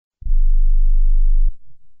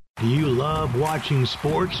Do you love watching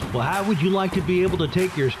sports? Well, how would you like to be able to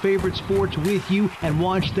take your favorite sports with you and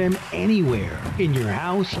watch them anywhere? In your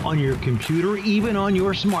house, on your computer, even on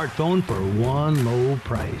your smartphone for one low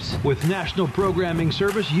price. With National Programming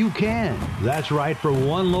Service, you can. That's right, for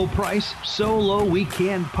one low price, so low we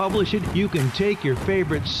can't publish it, you can take your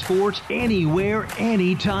favorite sports anywhere,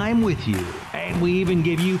 anytime with you. And we even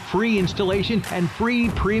give you free installation and free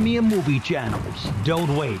premium movie channels.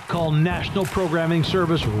 Don't wait. Call National Programming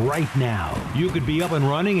Service right now. You could be up and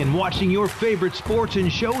running and watching your favorite sports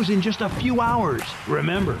and shows in just a few hours.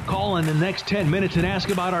 Remember, call in the next 10 minutes and ask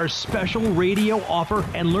about our special radio offer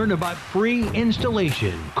and learn about free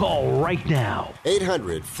installation. Call right now.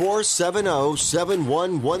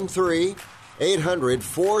 800-470-7113.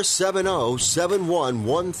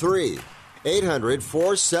 800-470-7113.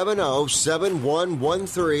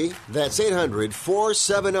 800-470-7113. That's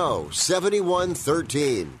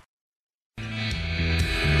 800-470-7113.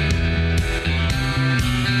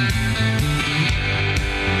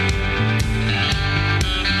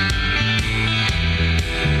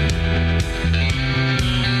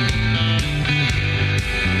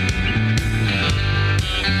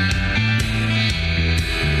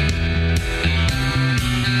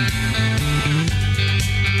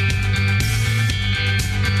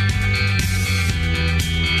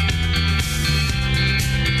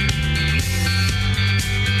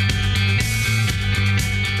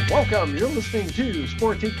 Welcome. You're listening to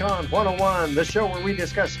Sports Econ 101, the show where we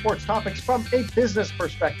discuss sports topics from a business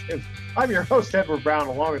perspective. I'm your host, Edward Brown,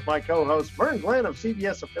 along with my co-host, Vern Glenn of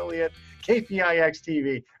CBS affiliate KPIX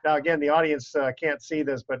TV. Now, again, the audience can't see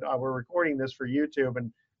this, but we're recording this for YouTube,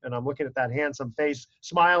 and I'm looking at that handsome face,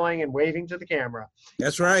 smiling and waving to the camera.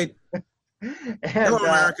 That's right. Hello,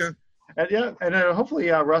 America. And hopefully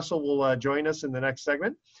Russell will join us in the next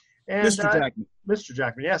segment. And, Mr. Jackman. Mr.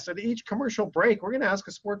 Jackman, yes. At each commercial break, we're going to ask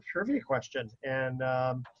a sport trivia question. And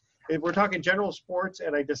we're talking general sports,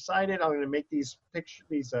 and I decided I'm going to make these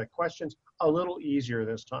questions a little easier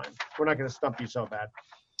this time. We're not going to stump you so bad.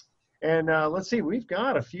 And let's see, we've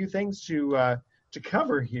got a few things to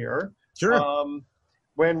cover here. Sure.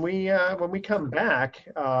 When we come back,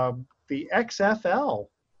 the XFL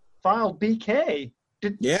filed BK.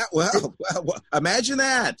 Well, imagine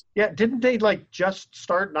that. Yeah, didn't they just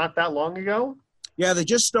start not that long ago? Yeah, they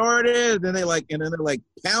just started, and then they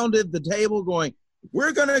pounded the table, going,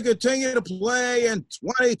 "We're going to continue to play in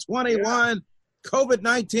 2021. Yeah.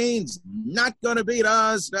 COVID-19's not going to beat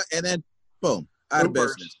us," and then boom, out of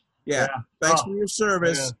business. Yeah. Thanks for your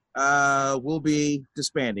service. Yeah. We'll be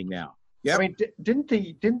disbanding now. Yeah. I mean, didn't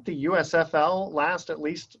the USFL last at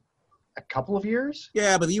least a couple of years?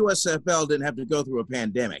 Yeah, but the USFL didn't have to go through a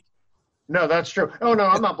pandemic. No, that's true. Oh, no,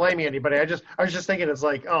 I'm not blaming anybody. I was just thinking it's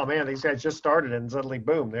like, oh, man, these guys just started and suddenly,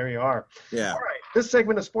 boom, there you are. Yeah. All right. This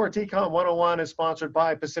segment of Sports Econ 101 is sponsored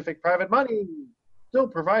by Pacific Private Money, still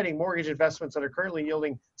providing mortgage investments that are currently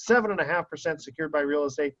yielding 7.5% secured by real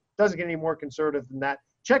estate. Doesn't get any more conservative than that.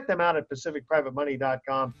 Check them out at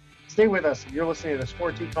pacificprivatemoney.com. Stay with us. You're listening to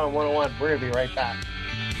Sports Econ 101. We're going to be right back.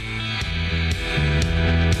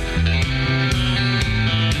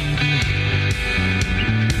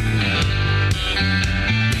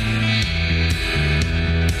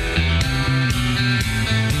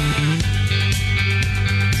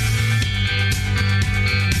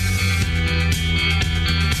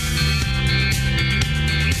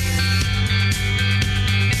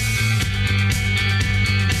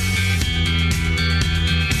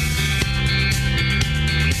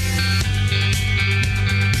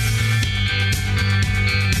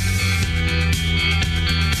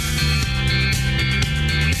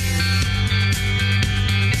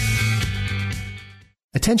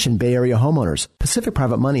 Attention Bay Area homeowners. Pacific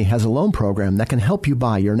Private Money has a loan program that can help you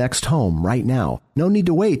buy your next home right now. No need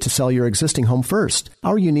to wait to sell your existing home first.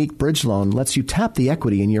 Our unique bridge loan lets you tap the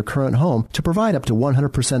equity in your current home to provide up to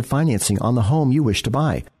 100% financing on the home you wish to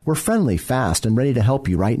buy. We're friendly, fast, and ready to help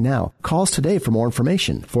you right now. Call us today for more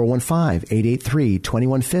information,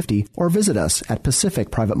 415-883-2150, or visit us at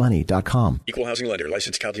pacificprivatemoney.com. Equal housing lender,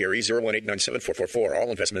 licensed CalDRE 018974444. All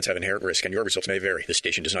investments have inherent risk and your results may vary. This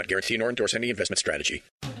station does not guarantee nor endorse any investment strategy.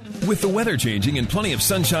 With the weather changing and plenty of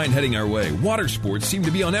sunshine heading our way, water sports seem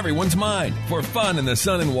to be on everyone's mind. For fun in the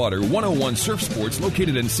sun and water, 101 Surf Sports,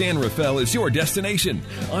 located in San Rafael, is your destination.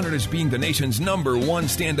 Honored as being the nation's #1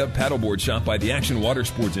 stand-up paddleboard shop by the action water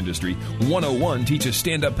sports industry, 101 teaches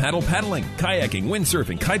stand-up paddle paddling, kayaking,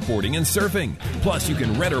 windsurfing, kiteboarding, and surfing. Plus, you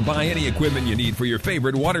can rent or buy any equipment you need for your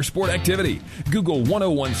favorite water sport activity. Google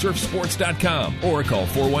 101surfsports.com or call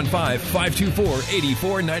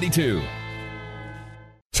 415-524-8492.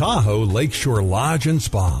 Tahoe Lakeshore Lodge and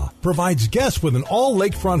Spa provides guests with an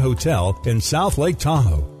all-lakefront hotel in South Lake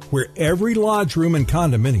Tahoe, where every lodge room and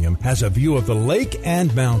condominium has a view of the lake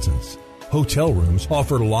and mountains. Hotel rooms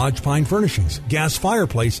offer lodge pine furnishings, gas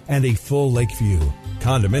fireplace, and a full lake view.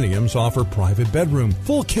 Condominiums offer private bedroom,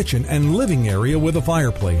 full kitchen, and living area with a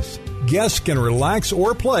fireplace. Guests can relax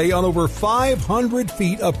or play on over 500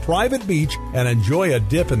 feet of private beach and enjoy a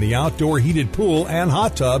dip in the outdoor heated pool and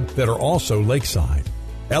hot tub that are also lakeside.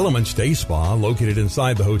 Elements Day Spa, located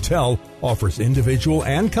inside the hotel, offers individual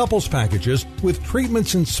and couples packages with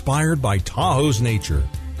treatments inspired by Tahoe's nature.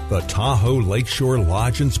 The Tahoe Lakeshore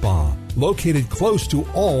Lodge and Spa, located close to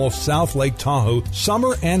all of South Lake Tahoe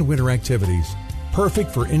summer and winter activities.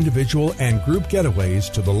 Perfect for individual and group getaways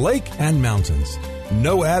to the lake and mountains.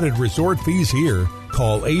 No added resort fees here.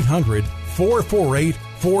 Call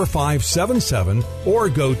 800-448-4577 or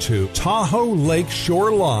go to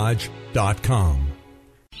TahoeLakeshoreLodge.com.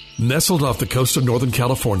 Nestled off the coast of Northern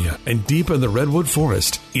California and deep in the Redwood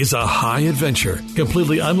Forest is a high adventure,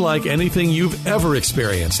 completely unlike anything you've ever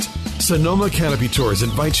experienced. Sonoma Canopy Tours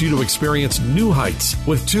invites you to experience new heights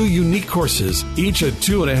with 2 unique courses, each a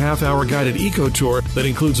 2.5-hour guided eco tour that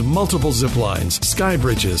includes multiple zip lines, sky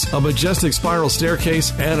bridges, a majestic spiral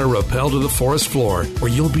staircase, and a rappel to the forest floor,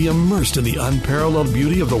 where you'll be immersed in the unparalleled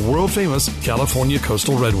beauty of the world-famous California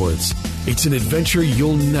coastal redwoods. It's an adventure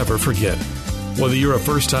you'll never forget. Whether you're a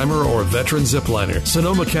first-timer or a veteran zipliner,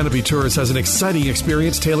 Sonoma Canopy Tours has an exciting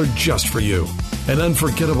experience tailored just for you. An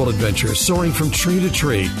unforgettable adventure soaring from tree to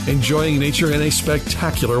tree, enjoying nature in a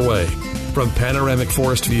spectacular way. From panoramic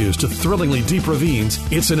forest views to thrillingly deep ravines,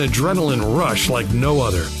 it's an adrenaline rush like no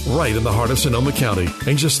other, right in the heart of Sonoma County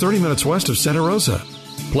and just 30 minutes west of Santa Rosa.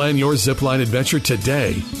 Plan your zipline adventure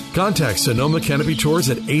today. Contact Sonoma Canopy Tours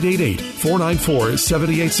at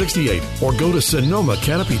 888-494-7868 or go to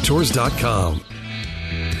SonomaCanopyTours.com.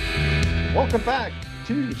 Welcome back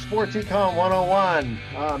to Sports Econ 101.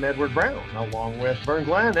 I'm Edward Brown, along with Vern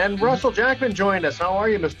Glenn, and Russell Jackman joined us. How are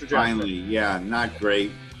you, Mr. Jackman? Finally, yeah, not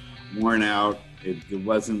great. Worn out. It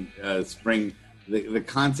wasn't spring. The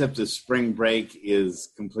concept of spring break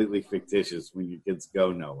is completely fictitious when your kids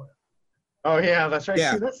go nowhere. Oh yeah, that's right.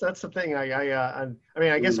 Yeah. See, that's the thing. I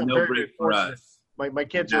guess I'm no very break for fortunate. us. My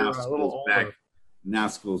kids are a little older. Now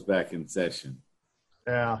school's back in session.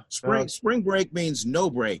 Yeah. Spring break means no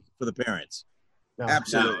break for the parents. No.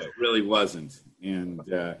 Absolutely. No, it really wasn't. And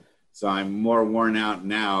so I'm more worn out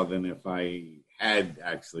now than if I had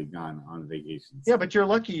actually gone on vacation. Yeah, but you're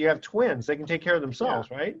lucky you have twins. They can take care of themselves,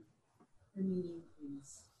 right?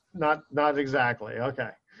 Not exactly. Okay.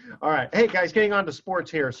 All right. Hey, guys, getting on to sports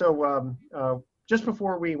here. So just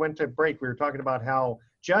before we went to break, we were talking about how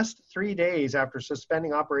just 3 days after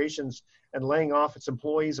suspending operations and laying off its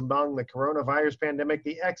employees among the coronavirus pandemic,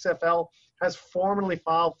 the XFL has formally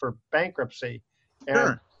filed for bankruptcy. And,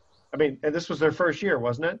 sure. And this was their first year,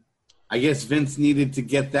 wasn't it? I guess Vince needed to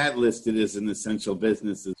get that listed as an essential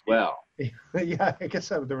business as well. Yeah, I guess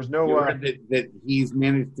so. There was no... that he's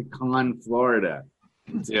managed to con Florida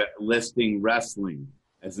to listing wrestling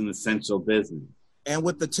as an essential business. And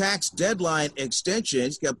with the tax deadline extension,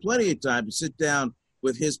 he's got plenty of time to sit down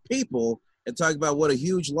with his people and talk about what a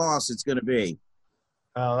huge loss it's going to be.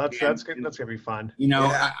 That's good. That's going to be fun. You know,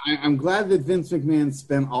 yeah. I'm glad that Vince McMahon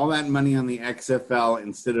spent all that money on the XFL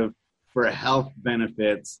instead of for health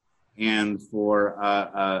benefits and for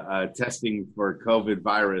testing for COVID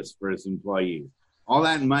virus for his employees. All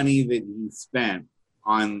that money that he spent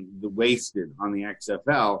wasted on the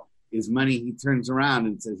XFL is money he turns around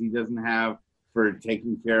and says he doesn't have for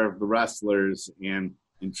taking care of the wrestlers and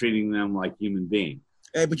treating them like human beings.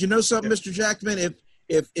 Hey, but you know something, Mr. Jackman?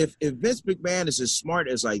 If Vince McMahon is as smart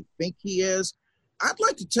as I think he is, I'd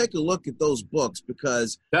like to take a look at those books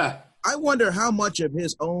because I wonder how much of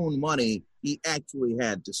his own money he actually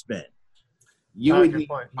had to spend. You would need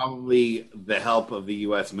probably the help of the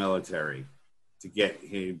U.S. military to get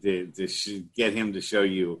him get him to show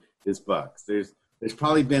you his books. There's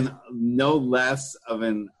probably been no less of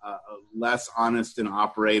an less honest an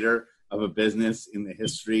operator of a business in the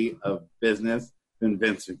history of business than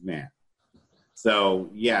Vince McMahon.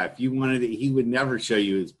 So, yeah, if you wanted it, he would never show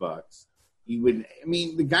you his books. He would. I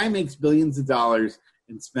mean, the guy makes billions of dollars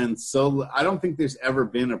and spends I don't think there's ever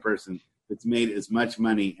been a person that's made as much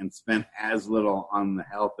money and spent as little on the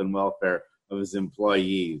health and welfare of his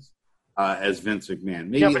employees as Vince McMahon.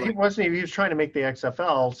 Maybe but he was trying to make the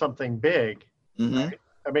XFL something big. Mm-hmm. Right?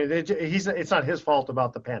 I mean, it's not his fault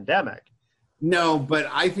about the pandemic. No, but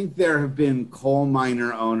I think there have been coal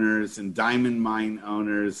miner owners and diamond mine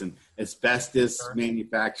owners and asbestos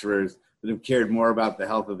manufacturers that have cared more about the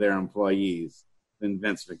health of their employees than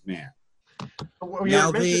Vince McMahon.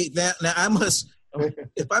 Now, I must,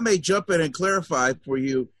 if I may jump in and clarify for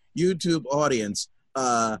you, YouTube audience,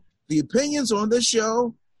 the opinions on this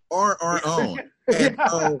show are our own. And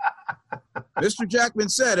so Mr. Jackman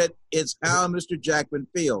said it. It's how Mr. Jackman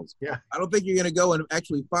feels. Yeah. I don't think you're going to go and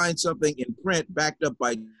actually find something in print backed up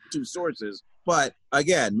by two sources. But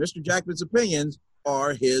again, Mr. Jackman's opinions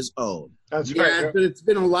are his own. That's yeah, right. but it's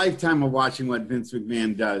been a lifetime of watching what Vince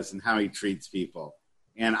McMahon does and how he treats people.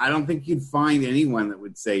 And I don't think you'd find anyone that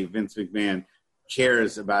would say Vince McMahon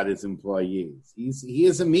cares about his employees. He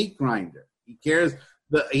is a meat grinder. He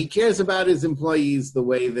cares about his employees the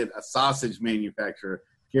way that a sausage manufacturer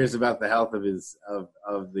cares about the health of his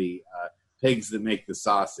of the pigs that make the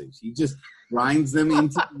sausage. He just grinds them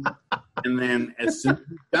into and then as soon as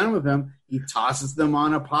he's done with them, he tosses them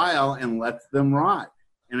on a pile and lets them rot.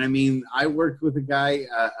 And I mean, I worked with a guy,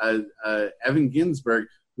 Evan Ginsberg,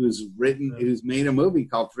 who's made a movie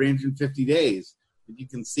called 350 Days that you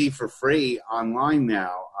can see for free online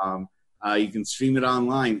now. You can stream it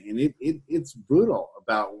online, and it's brutal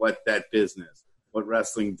about what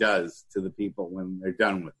wrestling does to the people when they're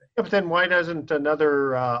done with it. Yeah, but then why doesn't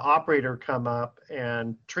another operator come up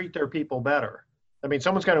and treat their people better? I mean,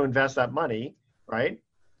 someone's got to invest that money, right?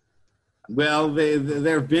 Well,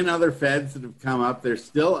 there have been other feds that have come up. There's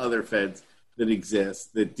still other feds that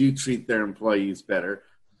exist that do treat their employees better,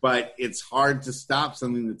 but it's hard to stop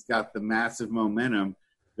something that's got the massive momentum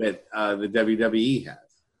that the WWE has.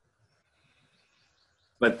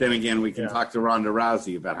 But then again, we can talk to Ronda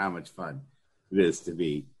Rousey about how much fun it is to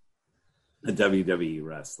be a WWE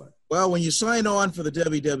wrestler. Well, when you sign on for the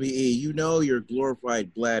WWE, you know you're a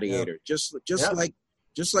glorified gladiator, just like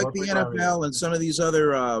the NFL and some of these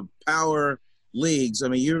other power leagues. I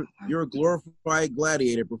mean, you're a glorified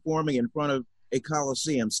gladiator performing in front of a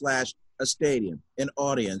coliseum / a stadium, an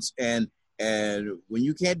audience, and when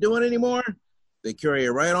you can't do it anymore, they carry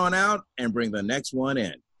you right on out and bring the next one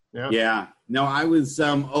in. Yeah. No, I was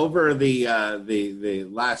over the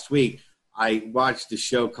last week. I watched a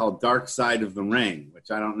show called Dark Side of the Ring,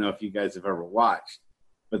 which I don't know if you guys have ever watched,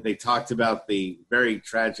 but they talked about the very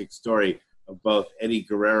tragic story of both Eddie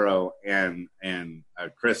Guerrero and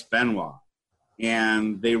Chris Benoit.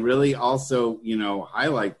 And they really also,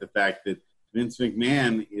 highlight the fact that Vince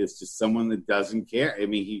McMahon is just someone that doesn't care. I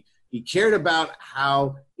mean, he cared about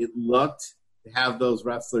how it looked to have those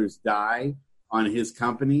wrestlers die on his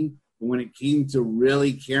company. But when it came to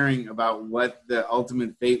really caring about what the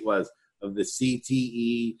ultimate fate was of the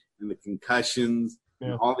CTE and the concussions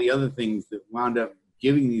and all the other things that wound up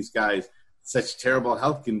giving these guys such terrible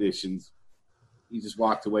health conditions, he just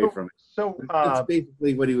walked away from it. So that's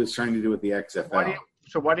basically what he was trying to do with the XFL.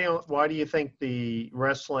 Why do you think the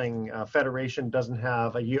wrestling federation doesn't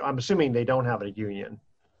have I'm assuming they don't have a union.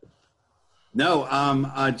 No,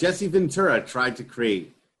 Jesse Ventura tried to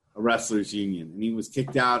create a wrestlers union, and he was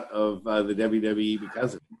kicked out of the WWE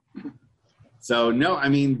because of it. So no, I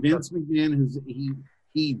mean, Vince McMahon,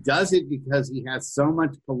 he does it because he has so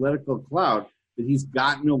much political clout that he's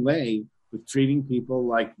gotten away with treating people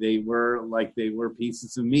like they were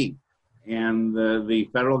pieces of meat. And the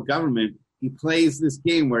federal government, he plays this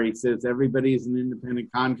game where he says everybody is an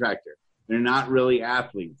independent contractor. They're not really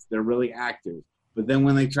athletes. They're really actors. But then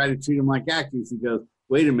when they try to treat them like actors, he goes,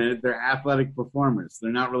 wait a minute, they're athletic performers.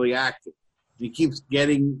 They're not really active. And he keeps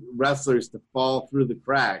getting wrestlers to fall through the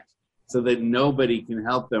cracks so that nobody can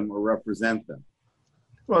help them or represent them.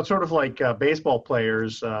 Well, it's sort of like baseball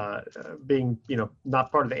players being,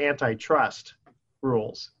 not part of the antitrust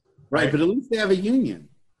rules. Right, but at least they have a union.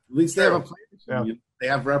 At least they have a players union. They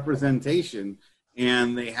have representation,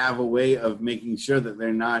 and they have a way of making sure that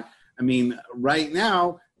they're not. I mean, right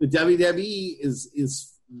now, the WWE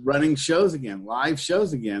is running shows again, live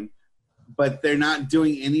shows again, but they're not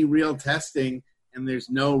doing any real testing, and there's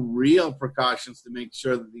no real precautions to make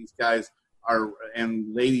sure that these guys are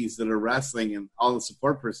and ladies that are wrestling and all the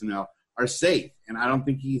support personnel are safe. And I don't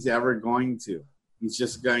think he's ever going to. He's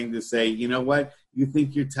just going to say, you know what? You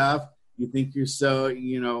think you're tough. You think you're so,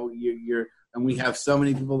 you're, and we have so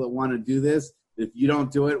many people that want to do this. If you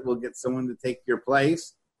don't do it, we'll get someone to take your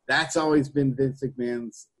place. That's always been Vince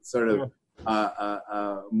McMahon's sort of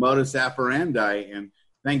modus operandi. And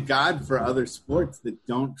thank God for other sports that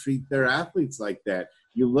don't treat their athletes like that.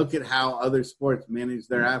 You look at how other sports manage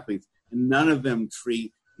their athletes, and none of them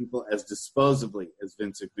treat people as disposably as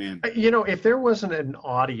Vince McMahon. If there wasn't an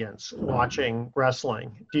audience watching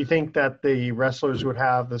wrestling, do you think that the wrestlers would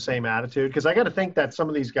have the same attitude? Because I got to think that some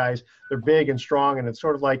of these guys, they're big and strong, and it's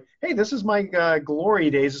sort of like, hey, this is my glory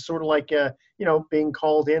days. It's sort of like, being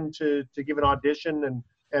called in to give an audition and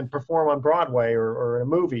and perform on Broadway or in a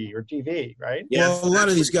movie or TV, right? Well, a lot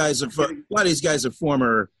of these guys are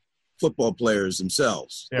former football players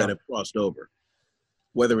themselves that have crossed over,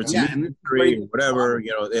 whether it's industry or whatever.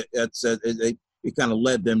 You know, it kind of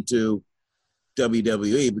led them to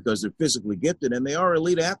WWE because they're physically gifted and they are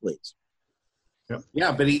elite athletes.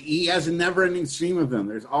 Yeah, but he has a never-ending stream of them.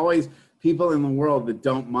 There's always people in the world that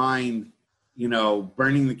don't mind, you know,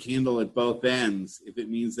 burning the candle at both ends if it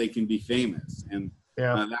means they can be famous. And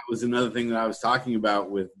that was another thing that I was talking about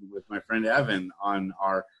with my friend Evan on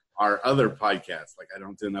our other podcast. Like, I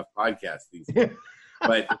don't do enough podcasts these days.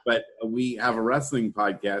 but we have a wrestling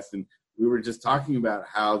podcast, and we were just talking about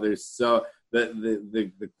how there's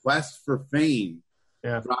the quest for fame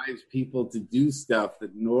drives people to do stuff that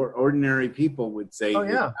ordinary people would say. Oh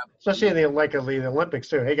yeah, especially in the Olympics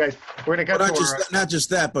too. Hey guys, we're gonna cut not just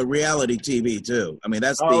that, but reality TV too. I mean,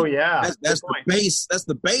 that's the base. That's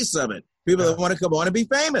the base of it. People that want to come on and be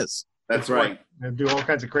famous. That's right. And do all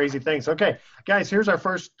kinds of crazy things. Okay, guys, here's our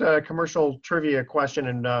first commercial trivia question.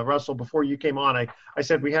 And Russell, before you came on, I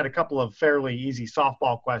said we had a couple of fairly easy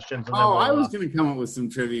softball questions. And I was going to come up with some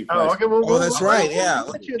trivia questions. Okay, that's right.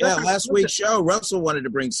 Last week's show, Russell wanted to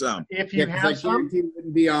bring some. If you have some, it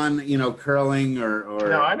wouldn't be on, you know, curling or.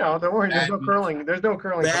 No, I know. Don't worry. There's no curling. There's no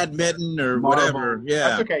curling. Badminton or whatever. Yeah,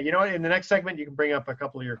 that's okay. You know, in the next segment, you can bring up a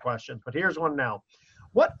couple of your questions. But here's one now.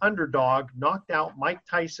 What underdog knocked out Mike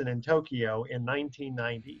Tyson in Tokyo in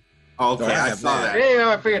 1990? Okay, I saw that. Yeah,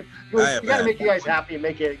 I figured we got to make you guys happy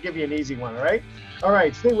and give you an easy one, all right? All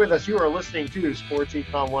right, stay with us. You are listening to Sports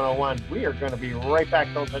Econ 101. We are going to be right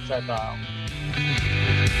back. Don't touch that dial.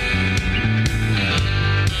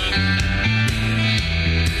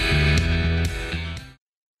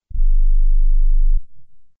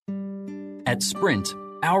 At Sprint,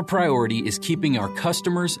 our priority is keeping our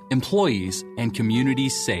customers, employees, and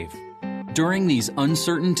communities safe. During these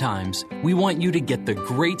uncertain times, we want you to get the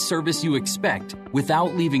great service you expect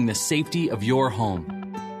without leaving the safety of your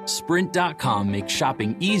home. Sprint.com makes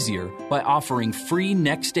shopping easier by offering free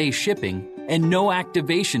next-day shipping and no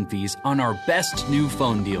activation fees on our best new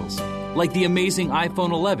phone deals, like the amazing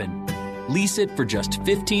iPhone 11. Lease it for just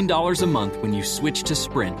 $15 a month when you switch to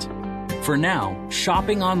Sprint. For now,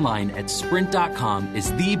 shopping online at Sprint.com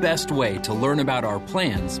is the best way to learn about our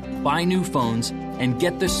plans, buy new phones, and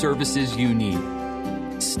get the services you need.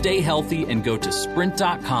 Stay healthy and go to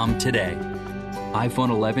Sprint.com today.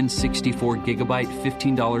 iPhone 11, 64 gigabyte,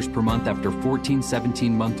 $15 per month after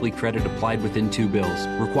 $14.17 monthly credit applied within 2 bills.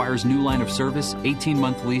 Requires new line of service,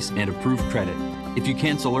 18-month lease, and approved credit. If you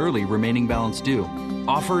cancel early, remaining balance due.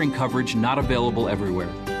 Offer and coverage not available everywhere.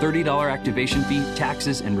 $30 activation fee,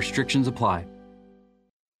 taxes, and restrictions apply.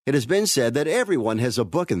 It has been said that everyone has a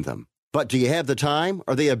book in them. But do you have the time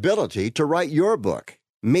or the ability to write your book?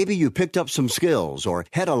 Maybe you picked up some skills or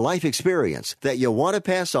had a life experience that you want to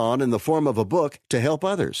pass on in the form of a book to help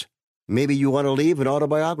others. Maybe you want to leave an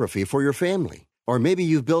autobiography for your family. Or maybe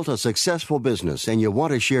you've built a successful business and you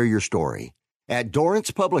want to share your story. At Dorrance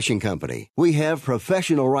Publishing Company, we have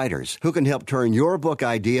professional writers who can help turn your book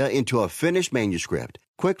idea into a finished manuscript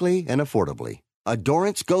quickly and affordably. A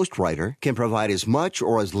Dorrance ghostwriter can provide as much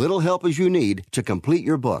or as little help as you need to complete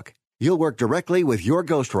your book. You'll work directly with your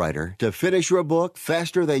ghostwriter to finish your book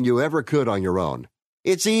faster than you ever could on your own.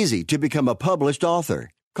 It's easy to become a published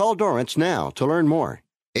author. Call Dorrance now to learn more.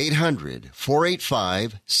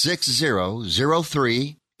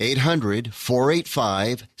 800-485-6003.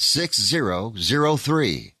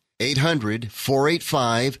 800-485-6003.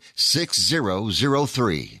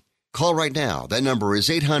 800-485-6003. Call right now. That number is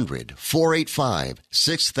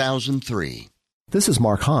 800-485-6003. This is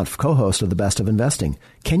Mark Hanf, co-host of The Best of Investing.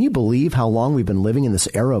 Can you believe how long we've been living in this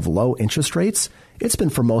era of low interest rates? It's been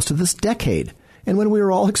for most of this decade. And when we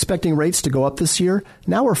were all expecting rates to go up this year,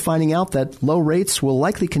 now we're finding out that low rates will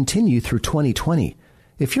likely continue through 2020.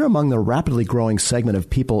 If you're among the rapidly growing segment of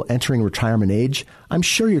people entering retirement age, I'm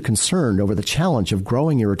sure you're concerned over the challenge of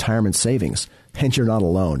growing your retirement savings. And you're not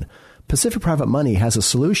alone. Pacific Private Money has a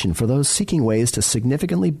solution for those seeking ways to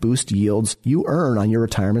significantly boost yields you earn on your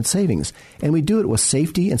retirement savings. And we do it with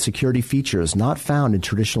safety and security features not found in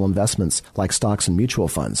traditional investments like stocks and mutual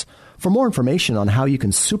funds. For more information on how you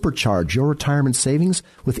can supercharge your retirement savings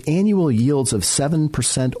with annual yields of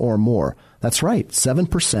 7% or more, that's right,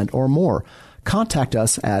 7% or more, contact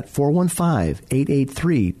us at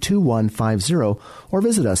 415-883-2150 or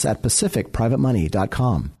visit us at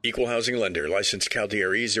pacificprivatemoney.com. Equal housing lender. Licensed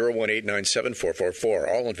CalDRE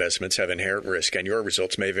 018974444. All investments have inherent risk and your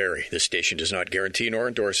results may vary. This station does not guarantee nor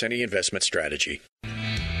endorse any investment strategy.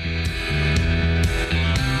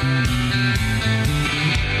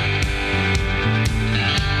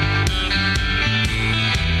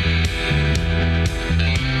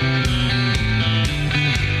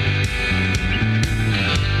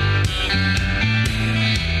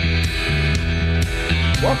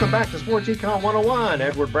 Welcome back to Sports Econ 101.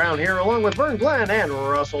 Edward Brown here, along with Vern Glenn and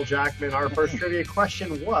Russell Jackman. Our first trivia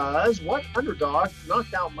question was, what underdog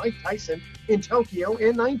knocked out Mike Tyson in Tokyo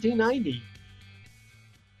in 1990?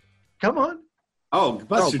 Come on.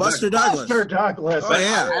 Buster Douglas. Buster Douglas. Oh,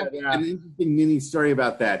 yeah. I have an interesting mini story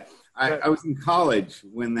about that. I was in college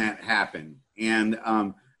when that happened, and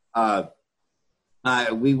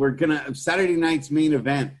we were Saturday night's main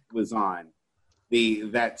event was on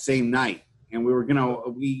that same night. And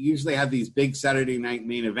we usually have these big Saturday night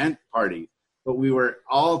main event parties, but we were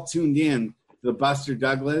all tuned in to the Buster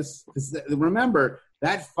Douglas. Because remember,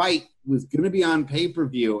 that fight was going to be on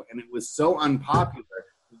pay-per-view, and it was so unpopular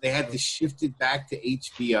that they had to shift it back to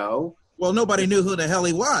HBO. Well, nobody knew who the hell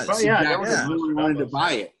he was. Oh, yeah. No one wanted to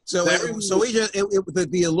buy it. So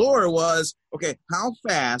the allure was, okay, how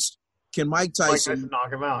fast can Mike Tyson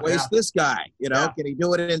knock him out? waste this guy? Can he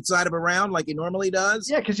do it inside of a round like he normally does?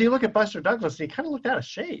 Yeah, because you look at Buster Douglas, he kind of looked out of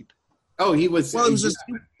shape. Oh, he was. Well, he was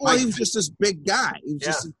just this big guy. He was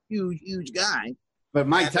just a huge guy. But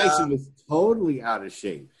Mike Tyson was totally out of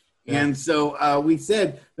shape. Yeah. And so we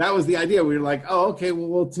said that was the idea. We were like, oh, okay, well,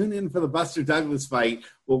 we'll tune in for the Buster Douglas fight.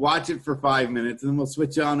 We'll watch it for 5 minutes, and then we'll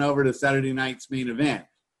switch on over to Saturday night's main event.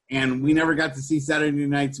 And we never got to see Saturday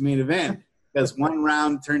night's main event. Because one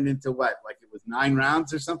round turned into what? Like it was 9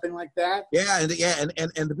 rounds or something like that? Yeah, and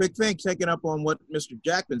the big thing, taking up on what Mr.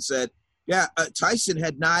 Jackman said, Tyson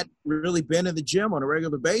had not really been in the gym on a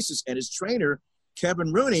regular basis, and his trainer,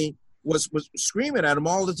 Kevin Rooney, was screaming at him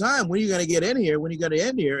all the time, when are you going to get in here? When are you going to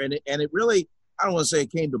end here? And it really, I don't want to say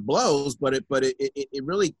it came to blows, but it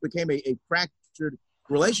really became a fractured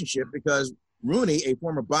relationship because Rooney, a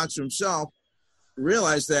former boxer himself,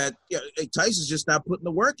 realized that Tyson's just not putting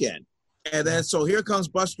the work in. And then, so here comes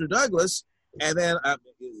Buster Douglas, and then,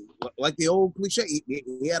 like the old cliche,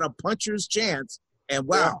 he had a puncher's chance, and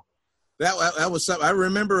wow, that was something. I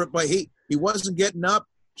remember, but he wasn't getting up.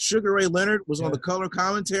 Sugar Ray Leonard was on the color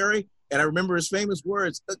commentary, and I remember his famous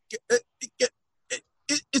words,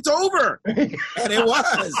 it's over, and it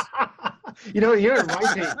was. You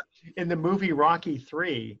reminds me, in the movie Rocky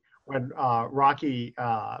 3, when Rocky,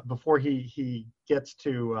 before he gets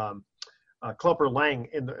to Clubber Lang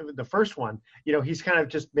in the first one, he's kind of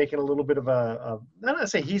just making a little bit of not to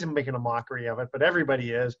say he's making a mockery of it, but everybody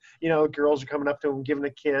is. Girls are coming up to him, giving a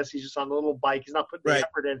kiss. He's just on a little bike. He's not putting the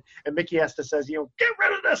effort in. And Mickey Esta says, get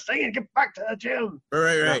rid of this thing and get back to the gym.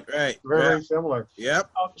 Right. Very similar. Yep.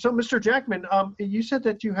 So, Mr. Jackman, you said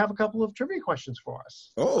that you have a couple of trivia questions for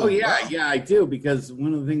us. Oh yeah, wow. Yeah, I do, because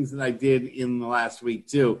one of the things that I did in the last week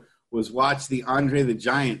too was watch the Andre the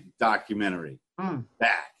Giant documentary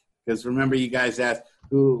back. Because remember, you guys asked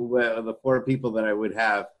who the 4 people that I would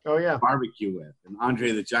have barbecue with, and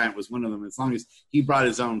Andre the Giant was one of them. As long as he brought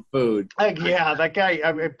his own food. That guy.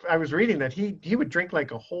 I was reading that he would drink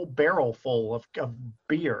like a whole barrel full of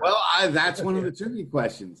beer. Well, that's one of the trivia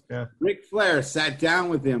questions. Yeah. Ric Flair sat down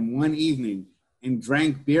with him one evening and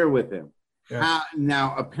drank beer with him. Yeah.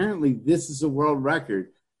 Now, apparently, this is a world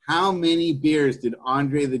record. How many beers did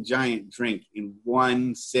Andre the Giant drink in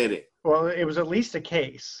one sitting? Well, it was at least a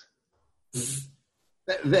case.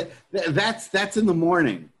 That's in the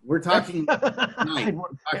morning. We're talking night. We're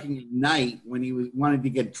talking night when he wanted to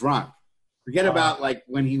get drunk. Forget about like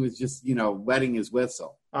when he was just wetting his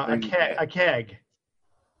whistle. A keg.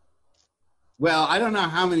 Well, I don't know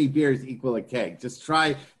how many beers equal a keg. Just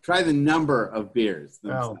try the number of beers.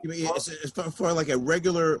 Oh. It's for like a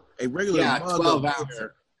regular mug 12 ounce.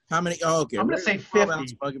 How many? Oh, okay. I'm going to say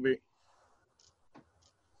 50.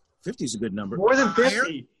 50 is a good number. More than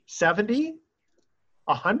 50. 70?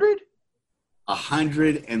 100?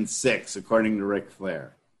 106, according to Ric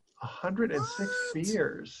Flair. 106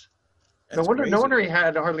 beers. No wonder he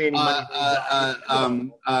had hardly any money.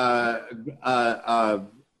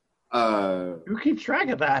 Who keeps track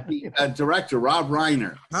of that? Director Rob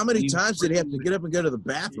Reiner. How many times did he have to get up and go to the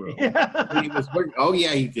bathroom? When he was working,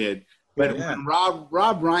 he did. But when Rob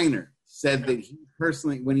Reiner said that he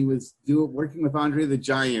personally, when he was working with Andre the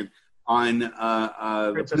Giant on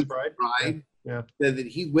Princess Bride, said that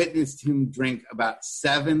he witnessed him drink about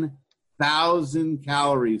 7,000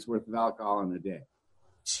 calories worth of alcohol in a day.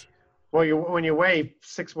 Well, when you weigh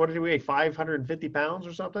what did he weigh? 550 pounds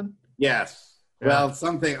or something? Yes. Yeah. Well,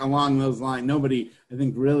 something along those lines. Nobody, I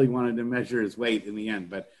think, really wanted to measure his weight in the end.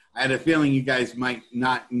 But I had a feeling you guys might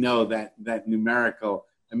not know that numerical.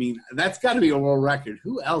 I mean, that's got to be a world record.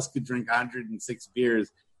 Who else could drink 106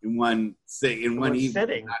 beers in one evening and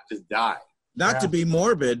not just die? Not to be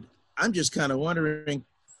morbid, I'm just kind of wondering,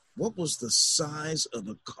 what was the size of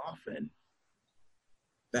the coffin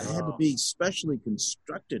that had to be specially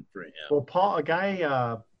constructed for him? Well, Paul, a guy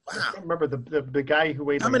I can't remember the guy who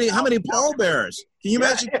weighed how many pallbearers? Can you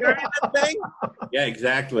imagine carrying that thing? Yeah,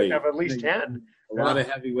 exactly. Have at least 10. A lot of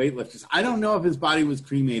heavy weightlifters. I don't know if his body was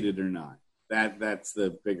cremated or not. That's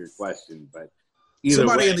the bigger question. But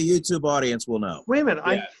somebody in the YouTube audience will know. Wait a minute.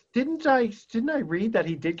 Yeah. Didn't I read that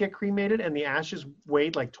he did get cremated and the ashes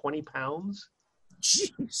weighed like 20 pounds?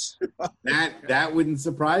 Jeez. that wouldn't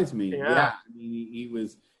surprise me. Yeah. I mean, he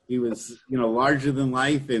was larger than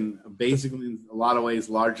life and basically in a lot of ways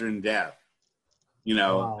larger in depth,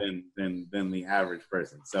 than the average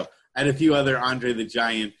person. So I had a few other Andre the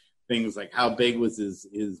Giant things, like how big was his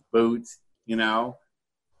boot,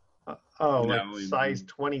 size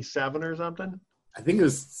 27 or something? I think it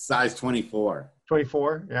was size 24.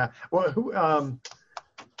 24? Yeah. Well, who gosh,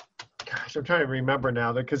 I'm trying to remember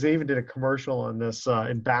now, because they even did a commercial on this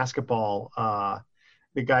in basketball.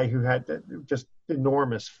 The guy who had just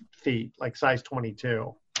enormous feet, like size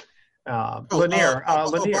 22. Lanier.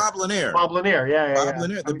 Bob Lanier. Bob Lanier, yeah. Bob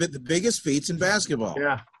Lanier, the biggest feats in basketball.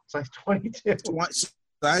 Yeah, size 22.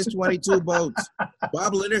 Size 22 boats.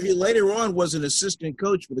 Bob Lanier, he later on was an assistant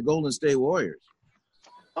coach for the Golden State Warriors.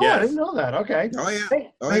 Oh, yes. I didn't know that. Okay. Oh, yeah.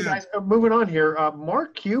 Hey guys, moving on here.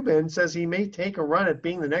 Mark Cuban says he may take a run at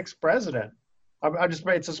being the next president.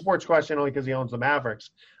 It's a sports question only because he owns the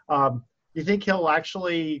Mavericks. You think he'll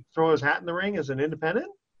actually throw his hat in the ring as an independent?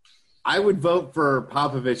 I would vote for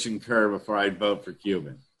Popovich and Kerr before I'd vote for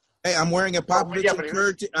Cuban. Hey, I'm wearing a Popovich and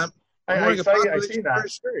Kerr. I see that.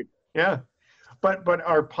 Shirt. Yeah. But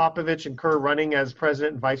are Popovich and Kerr running as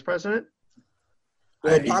president and vice president?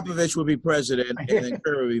 Well, Popovich would be president, and then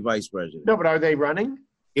Kerr would be vice president. No, but are they running?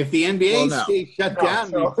 If the NBA stays shut down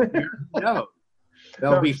next year, no.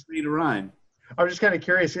 They'll be free to run. I was just kind of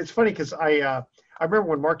curious. It's funny because I remember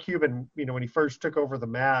when Mark Cuban, when he first took over the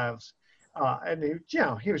Mavs, and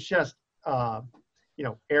he was just,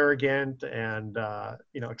 arrogant and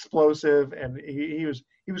explosive, and he was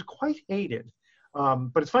quite hated.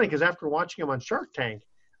 But it's funny because after watching him on Shark Tank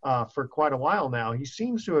for quite a while now, he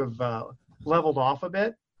seems to have leveled off a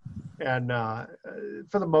bit, and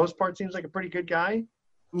for the most part, seems like a pretty good guy.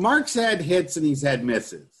 Mark's had hits and he's had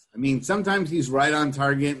misses. I mean, sometimes he's right on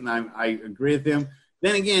target, and I agree with him.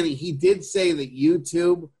 Then again, he did say that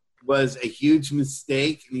YouTube was a huge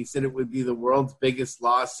mistake, and he said it would be the world's biggest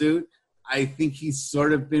lawsuit. I think he's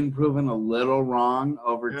sort of been proven a little wrong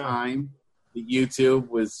over time. That YouTube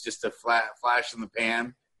was just a flash in the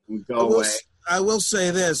pan and would go away. I will say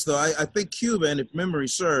this, though. I think Cuban, if memory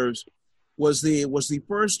serves, was the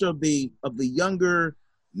first of the younger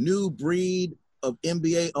new breed of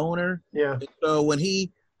NBA owner. Yeah. And so when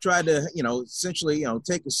he tried to, essentially,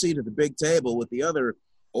 take a seat at the big table with the other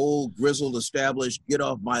old grizzled established get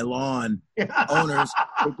off my lawn owners,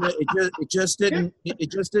 it just didn't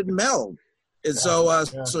meld. And so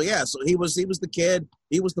he was the kid,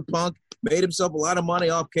 he was the punk, made himself a lot of money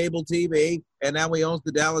off cable TV, and now he owns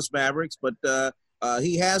the Dallas Mavericks. But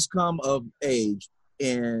he has come of age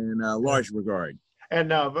in large regard.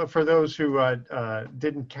 And for those who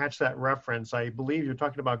didn't catch that reference, I believe you're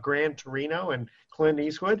talking about Gran Torino and Clint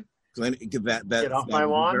Eastwood. Get off my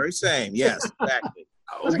lawn. Very same, yes, exactly.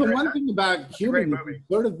 The one thing about Cuban,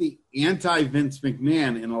 sort of the anti-Vince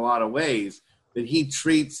McMahon in a lot of ways, that he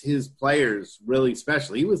treats his players really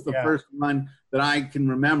special. He was the first one that I can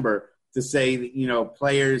remember to say that,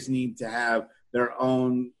 players need to have their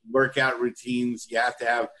own workout routines. You have to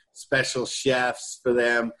have special chefs for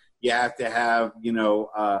them. You have to have,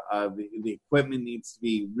 the equipment needs to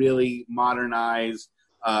be really modernized.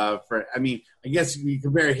 I guess we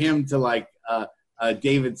compare him to like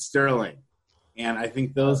David Sterling. And I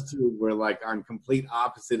think those two were like on complete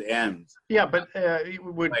opposite ends. Yeah, but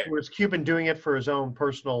was Cuban doing it for his own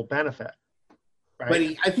personal benefit? Right? But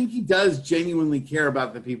I think he does genuinely care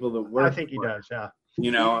about the people that work. I think he does, yeah.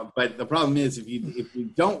 But the problem is if you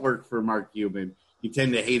don't work for Mark Cuban, you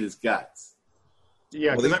tend to hate his guts.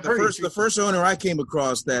 Yeah, well, the first owner I came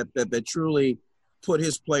across that truly put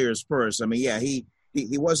his players first. I mean,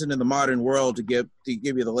 he wasn't in the modern world to give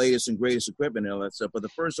you the latest and greatest equipment and all that stuff. But the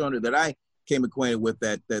first owner that I came acquainted with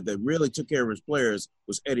that really took care of his players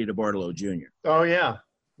was Eddie DeBartolo Jr. Oh yeah.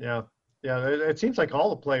 It seems like all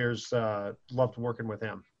the players loved working with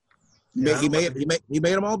him. He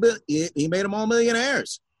made them all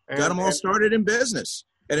millionaires. Got them all started in business.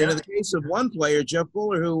 And in the case of one player, Jeff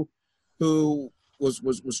Fuller, who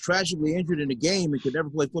was tragically injured in a game and could never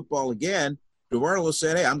play football again, DeBartolo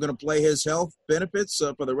said, "Hey, I'm going to play his health benefits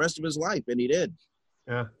for the rest of his life," and he did.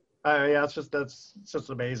 Yeah, that's just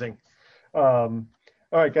amazing. All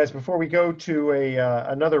right, guys, before we go to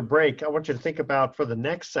another break, I want you to think about, for the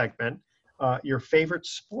next segment, your favorite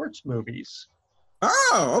sports movies.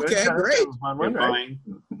 Oh, okay, great. Fun one, right?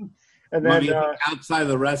 And then outside of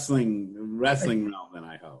the wrestling realm, then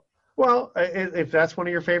I hope. Well, if that's one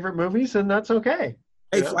of your favorite movies, then that's okay.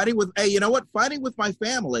 Hey, you know what? Fighting with My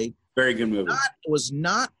Family. Very good movie. Was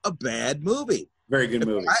not a bad movie. Very good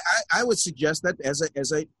movie. I would suggest that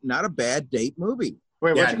as a not a bad date movie.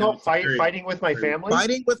 Wait, what's it called? Fighting with My Family?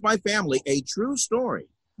 Fighting with My Family, a true story.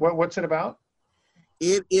 What's it about?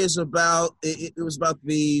 It is about it was about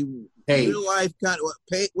the real life kind of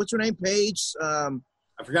what's her name? Paige. I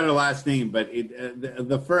forgot her last name, but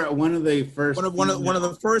one of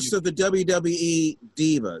the first of the WWE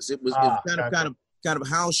divas. It was kind of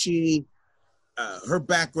how she her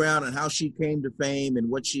background and how she came to fame and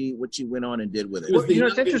what she went on and did with it. Well,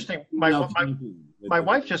 it's interesting. My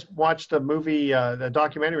wife just watched the movie, the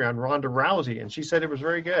documentary on Ronda Rousey, and she said it was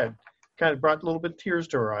very good. Kind of brought a little bit of tears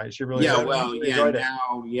to her eyes. She really now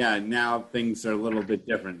things are a little bit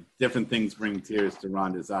different. Different things bring tears to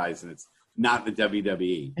Ronda's eyes, and it's not the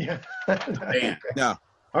WWE. Yeah. No.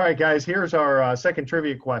 All right, guys. Here's our second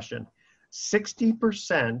trivia question.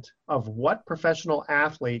 60% of what professional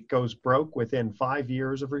athlete goes broke within 5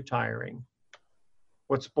 years of retiring?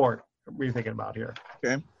 What sport are you thinking about here?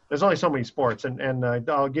 Okay. There's only so many sports, and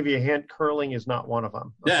I'll give you a hint. Curling is not one of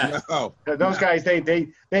them. Yeah. Those guys, they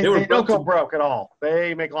don't go broke at all.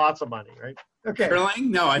 They make lots of money, right? Okay.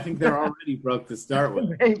 Curling? No, I think they're already broke to start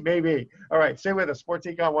with. Maybe. All right. Stay with us. Sports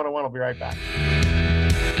Econ 101. I'll be right back.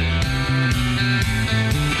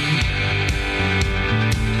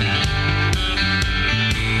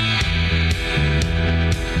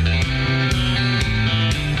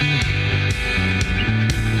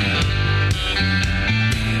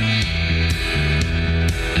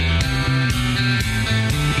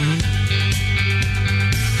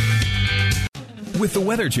 With the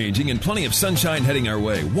weather changing and plenty of sunshine heading our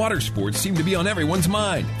way, water sports seem to be on everyone's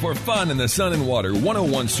mind. For fun in the sun and water,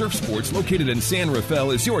 101 Surf Sports, located in San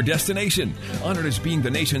Rafael, is your destination. Honored as being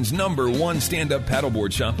the nation's #1 stand-up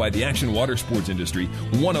paddleboard shop by the action water sports industry,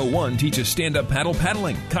 101 teaches stand-up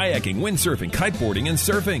paddling, kayaking, windsurfing, kiteboarding, and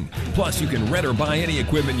surfing. Plus, you can rent or buy any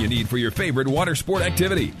equipment you need for your favorite water sport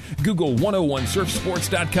activity. Google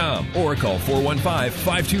 101surfsports.com or call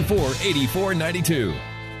 415-524-8492.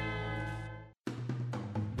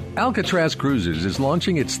 Alcatraz Cruises is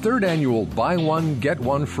launching its third annual Buy One, Get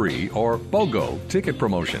One Free, or BOGO, ticket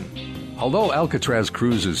promotion. Although Alcatraz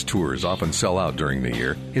Cruises tours often sell out during the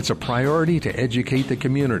year, it's a priority to educate the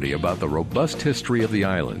community about the robust history of the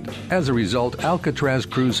island. As a result, Alcatraz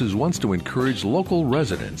Cruises wants to encourage local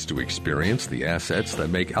residents to experience the assets that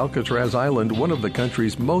make Alcatraz Island one of the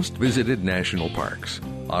country's most visited national parks.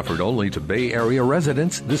 Offered only to Bay Area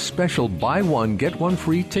residents, this special Buy One, Get One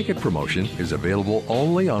Free ticket promotion is available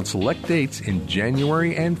only on select dates in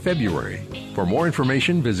January and February. For more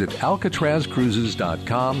information, visit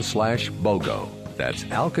alcatrazcruises.com/BOGO. That's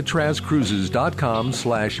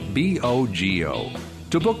alcatrazcruises.com/BOGO.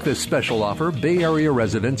 To book this special offer, Bay Area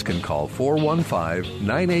residents can call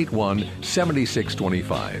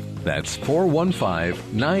 415-981-7625. That's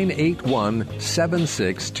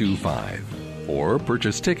 415-981-7625. Or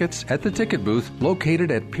purchase tickets at the ticket booth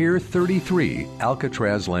located at Pier 33,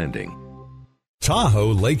 Alcatraz Landing.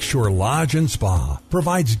 Tahoe Lakeshore Lodge and Spa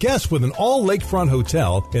provides guests with an all-lakefront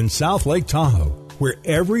hotel in South Lake Tahoe, where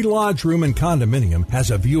every lodge room and condominium has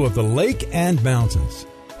a view of the lake and mountains.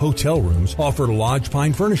 Hotel rooms offer lodge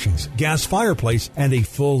pine furnishings, gas fireplace, and a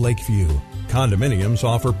full lake view. Condominiums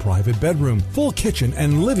offer private bedroom, full kitchen,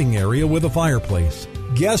 and living area with a fireplace.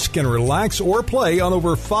 Guests can relax or play on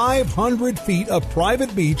over 500 feet of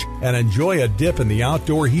private beach and enjoy a dip in the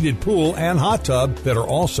outdoor heated pool and hot tub that are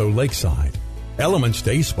also lakeside. Elements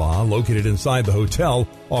Day Spa, located inside the hotel,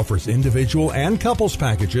 offers individual and couples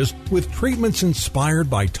packages with treatments inspired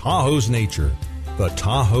by Tahoe's nature. The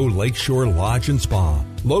Tahoe Lakeshore Lodge and Spa,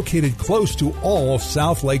 located close to all of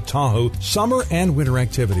South Lake Tahoe summer and winter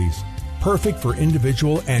activities. Perfect for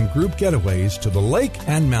individual and group getaways to the lake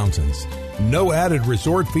and mountains. No added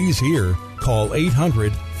resort fees here. Call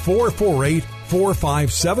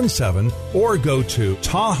 800-448-4577 or go to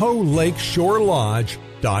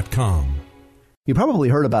TahoeLakeshoreLodge.com. You probably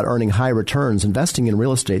heard about earning high returns investing in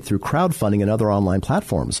real estate through crowdfunding and other online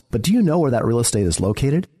platforms. But do you know where that real estate is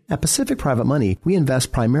located? At Pacific Private Money, we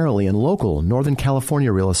invest primarily in local Northern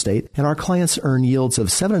California real estate, and our clients earn yields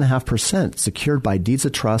of 7.5% secured by deeds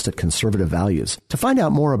of trust at conservative values. To find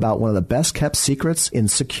out more about one of the best-kept secrets in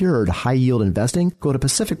secured high-yield investing, go to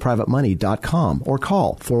PacificPrivateMoney.com or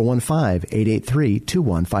call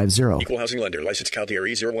 415-883-2150. Equal housing lender. Licensed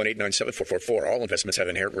CalDRE 018974444. All investments have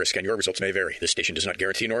inherent risk, and your results may vary. This station does not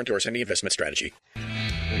guarantee nor endorse any investment strategy.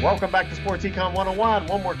 Welcome back to Sports Econ 101.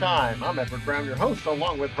 One more time, I'm Edward Brown, your host,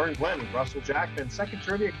 along with Vern Glenn and Russell Jackman. Second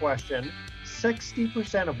trivia question,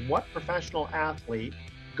 60% of what professional athlete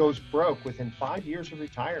goes broke within 5 years of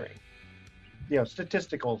retiring?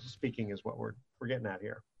 Statistical speaking is what we're getting at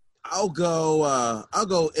here. I'll go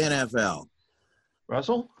NFL.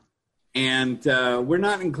 Russell? And we're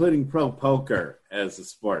not including pro poker as a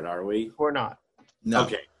sport, are we? We're not. No.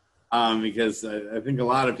 Okay. Because I think a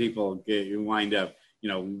lot of people wind up,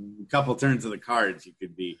 a couple turns of the cards you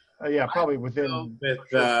could be. Probably within.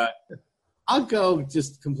 I'll go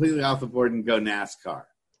just completely off the board and go NASCAR.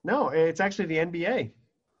 No, it's actually the NBA.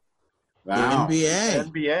 Wow. The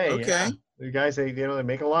NBA. NBA. Okay. Yeah. The guys, they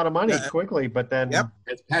make a lot of money quickly, but then. Yep.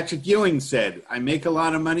 As Patrick Ewing said, I make a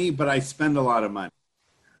lot of money, but I spend a lot of money.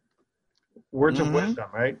 Words of wisdom,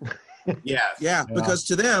 right? Yes. Yeah, because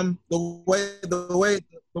to them, the way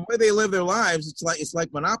they live their lives, it's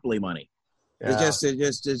like monopoly money. Yeah. It's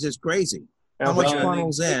just crazy. How much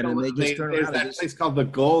funnels in, and they just turn around. There's that place called the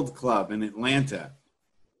Gold Club in Atlanta.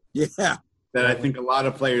 Yeah. That I think a lot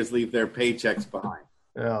of players leave their paychecks behind.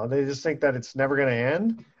 Yeah, they just think that it's never going to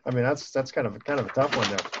end. I mean, that's kind of a tough one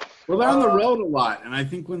there. Well, they're on the road a lot, and I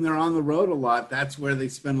think when they're on the road a lot, that's where they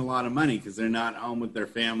spend a lot of money because they're not home with their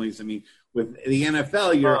families. I mean, with the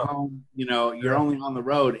NFL, you're home. You're only on the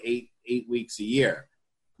road eight weeks a year.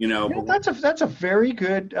 That's a very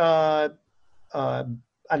good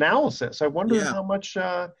analysis. I wonder how much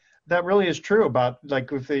that really is true about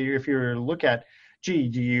if you look at, do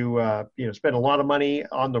you spend a lot of money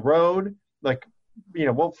on the road?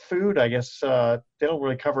 Food, I guess they don't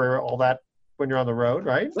really cover all that when you're on the road,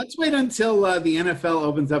 right? Let's wait until the NFL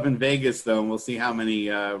opens up in Vegas, though, and we'll see how many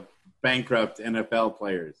bankrupt NFL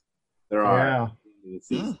players there are.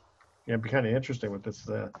 Yeah, it'd be kind of interesting with this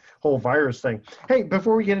whole virus thing. Hey,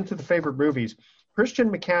 before we get into the favorite movies,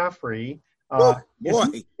 Christian McCaffrey.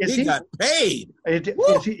 He got paid.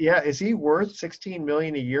 Is he worth $16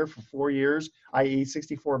 million a year for 4 years, i.e.,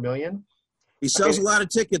 $64 million? He sells a lot of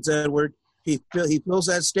tickets, Edward. He fills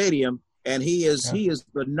that stadium, and he is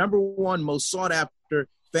the number one most sought after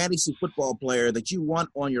fantasy football player that you want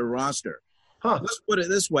on your roster. Let's put it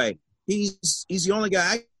this way: he's the only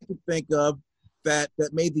guy I can think of that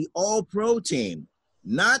made the All-Pro team,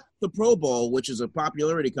 not the Pro Bowl, which is a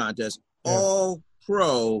popularity contest. Yeah.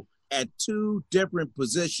 All-Pro at two different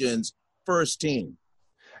positions, first team.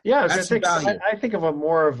 Yeah, I think of him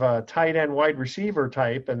more of a tight end wide receiver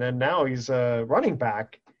type, and then now he's a running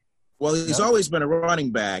back. Well, he's always been a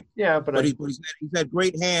running back. Yeah, but he's had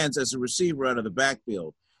great hands as a receiver out of the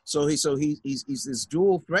backfield. So he's this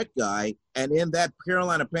dual threat guy, and in that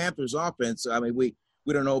Carolina Panthers offense, I mean, we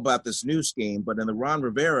don't know about this new scheme, but in the Ron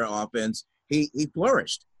Rivera offense, he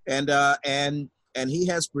flourished, and he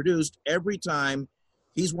has produced every time.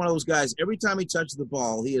 He's one of those guys. Every time he touches the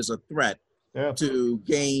ball, he is a threat to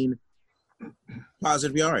gain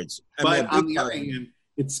positive yards. But on the other hand,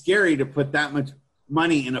 it's scary to put that much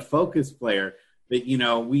money in a focus player that,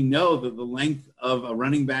 we know that the length of a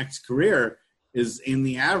running back's career is in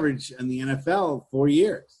the average in the NFL 4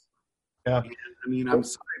 years. Yeah. And, I mean, I'm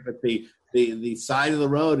sorry, but the side of the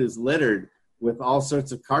road is littered with all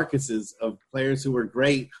sorts of carcasses of players who were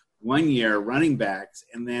great 1 year running backs,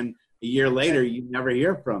 and then a year later you never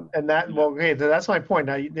hear from them. And that's my point.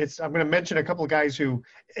 Now, I'm going to mention a couple of guys who,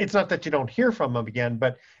 it's not that you don't hear from them again,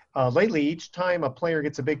 but lately, each time a player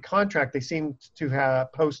gets a big contract, they seem to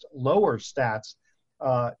post lower stats.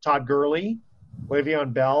 Todd Gurley,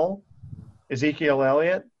 Le'Veon Bell, Ezekiel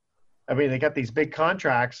Elliott. I mean, they got these big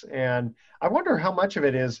contracts, and I wonder how much of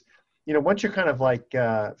it is, once you're kind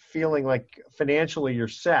of feeling like financially you're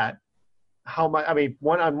set, how much? I mean,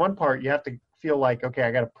 on one part, you have to feel like, okay,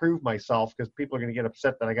 I got to prove myself because people are going to get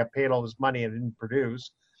upset that I got paid all this money and didn't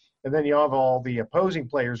produce. And then you have all the opposing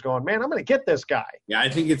players going, man, I'm going to get this guy. Yeah, I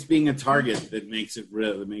think it's being a target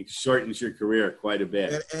that shortens your career quite a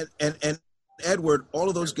bit. And Edward, all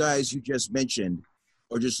of those guys you just mentioned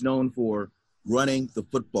are just known for running the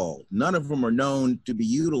football. None of them are known to be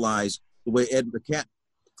utilized the way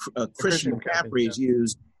Christian McCaffrey is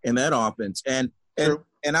used in that offense. And I'll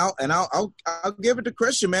give it to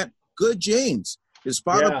Christian, man. Good genes. His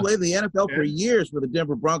father played in the NFL for years for the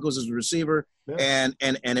Denver Broncos as a receiver. Yeah.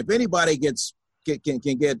 And if anybody can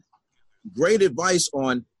get great advice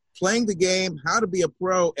on playing the game, how to be a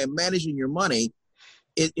pro, and managing your money,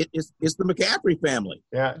 it's the McCaffrey family.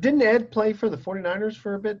 Yeah. Didn't Ed play for the 49ers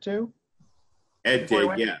for a bit too? Ed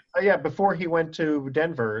did, yeah. Yeah, before he went to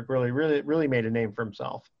Denver, really made a name for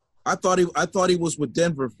himself. I thought he was with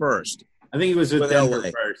Denver first. I think he was with Denver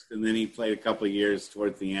first, and then he played a couple of years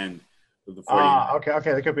towards the end with the 49ers.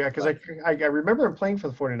 Okay, that could be because I remember him playing for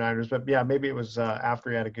the 49ers, but yeah, maybe it was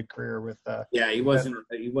after he had a good career with. He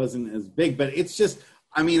wasn't as big, but it's just,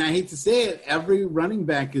 I mean, I hate to say it, every running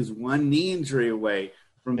back is one knee injury away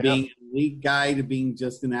from being an elite guy to being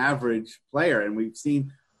just an average player, and we've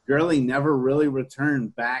seen Gurley never really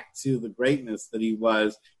returned back to the greatness that he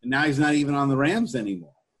was, and now he's not even on the Rams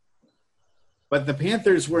anymore. But the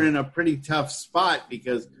Panthers were in a pretty tough spot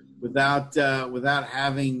because without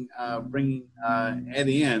having bringing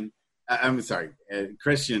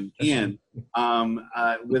Christian in,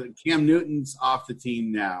 with Cam Newton's off the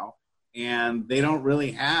team now, and they don't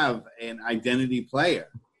really have an identity player.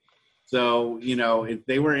 So if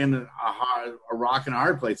they were in a rock and a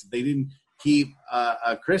hard place, if they didn't keep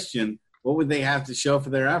a Christian, what would they have to show for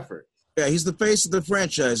their effort? Yeah, he's the face of the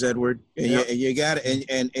franchise, Edward. And you got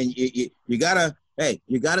you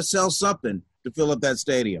gotta sell something to fill up that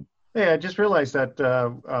stadium. Hey, I just realized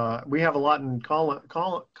that we have a lot in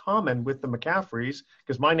common with the McCaffreys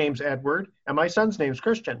because my name's Edward and my son's name's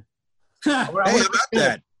Christian. Hey, how about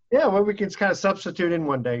that? Yeah, well, we can kind of substitute in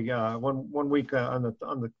one day, one week on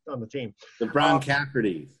the team. The Brown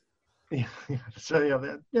Caffertys. Yeah. So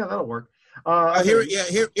that'll work. Here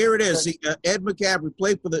it is. See, Ed McCaffrey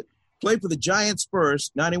played for the Giants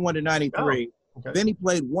first, 91 to 93. Oh, okay. Then he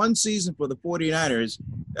played one season for the 49ers,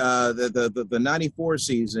 the 94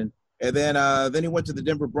 season. And then he went to the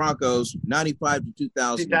Denver Broncos, 95 to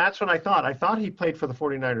 2000. See, that's what I thought. I thought he played for the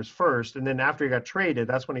 49ers first, and then after he got traded,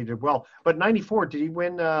 that's when he did well. But 94, did he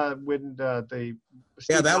win the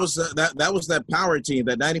Yeah, that was that power team,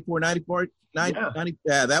 that 94, 90,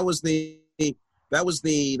 that was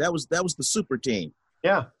the super team.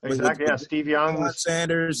 Yeah, exactly. Yeah, Steve Young,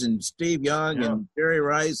 Sanders, and Steve Young, and Jerry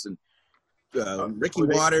Rice, and Ricky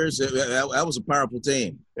Waters. That was a powerful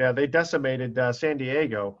team. Yeah, they decimated San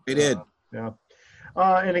Diego. They did.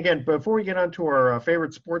 And again, before we get on to our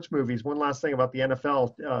favorite sports movies, one last thing about the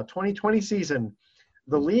NFL 2020 season.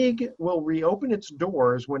 The league will reopen its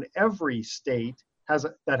doors when every state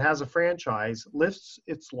that has a franchise lifts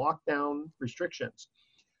its lockdown restrictions.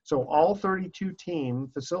 So all 32 team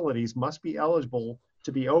facilities must be eligible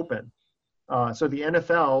to be open. So the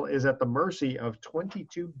NFL is at the mercy of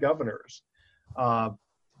 22 governors. Can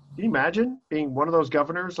you imagine being one of those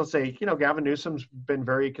governors? Let's say, Gavin Newsom's been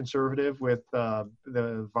very conservative with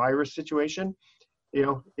the virus situation.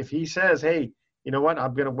 If he says, hey, you know what,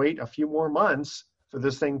 I'm going to wait a few more months for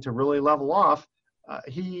this thing to really level off,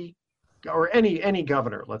 any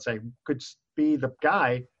governor, let's say, could be the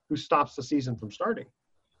guy who stops the season from starting.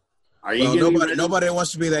 Nobody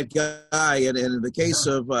wants to be that guy. And in the case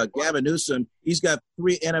of Gavin Newsom, he's got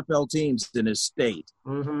 3 NFL teams in his state.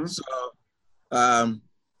 Mm-hmm. So the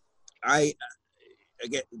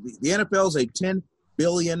NFL is a $10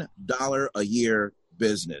 billion a year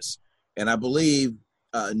business. And I believe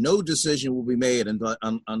no decision will be made unless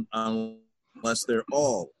they're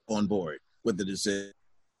all on board with the decision.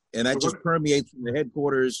 And that just permeates from the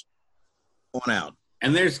headquarters on out.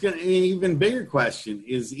 And there's going to be an even bigger question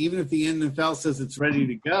is even if the NFL says it's ready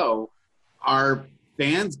to go, are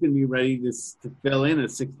fans going to be ready to fill in a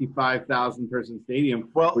 65,000 person stadium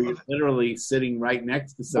where you're literally sitting right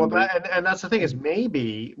next to somebody? Well, and that's the thing is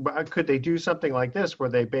maybe could they do something like this where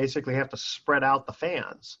they basically have to spread out the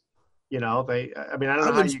fans? I don't know. I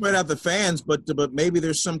wouldn't spread out the fans, but maybe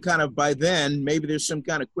there's some kind of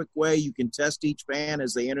quick way you can test each fan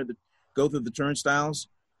as they go through the turnstiles.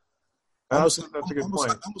 That's a good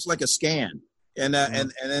point. Almost like a scan, and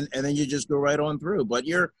then you just go right on through. But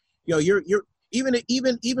you're even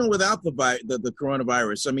without the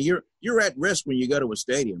coronavirus. I mean, you're at risk when you go to a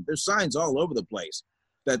stadium. There's signs all over the place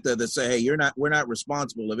that say, hey, we're not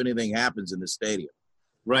responsible if anything happens in the stadium.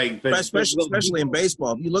 Right, but especially in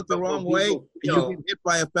baseball, if you look the wrong way and you get hit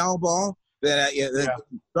by a foul ball, then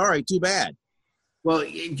sorry, too bad. Well,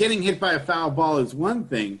 getting hit by a foul ball is one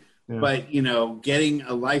thing. Yeah. But, getting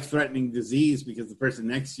a life-threatening disease because the person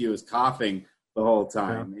next to you is coughing the whole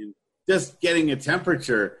time. Yeah. And just getting a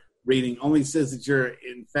temperature reading only says that you're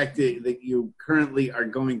infected, that you currently are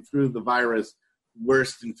going through the virus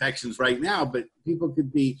worst infections right now. But people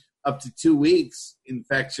could be up to 2 weeks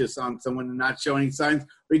infectious on someone and not show any signs,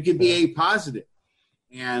 or you could be A positive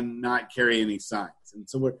and not carry any signs. And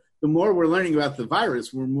so the more we're learning about the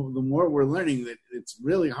virus, the more we're learning that it's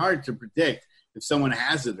really hard to predict if someone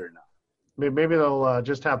has it or not. Maybe they'll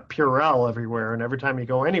just have Purell everywhere, and every time you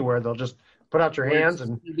go anywhere, they'll just put out your hands.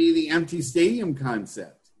 And be the empty stadium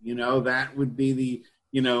concept. That would be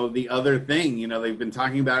the other thing. They've been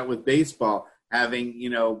talking about it with baseball, having,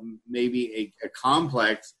 maybe a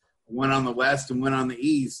complex, one on the west and one on the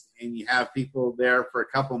east, and you have people there for a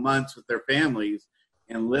couple months with their families,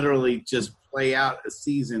 and literally just play out a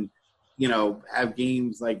season, have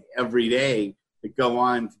games like every day that go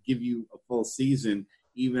on to give you a full season,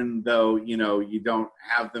 even though, you don't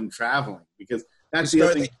have them traveling. Because that's the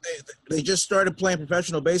other thing. They just started playing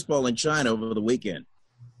professional baseball in China over the weekend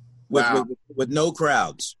with no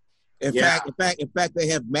crowds. In fact, they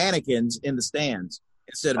have mannequins in the stands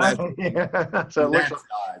instead of So it looks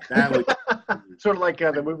sort of like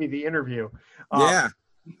the movie The Interview. I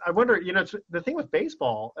wonder, the thing with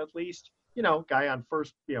baseball, at least, guy on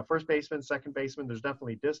first baseman, second baseman, there's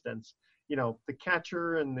definitely distance. The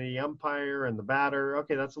catcher and the umpire and the batter,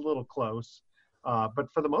 okay, that's a little close. But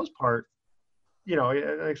for the most part,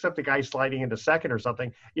 except the guy sliding into second or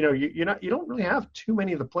something, you don't really have too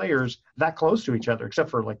many of the players that close to each other, except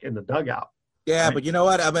for like in the dugout. Yeah, right? But you know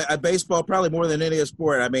what? I mean, baseball probably more than any other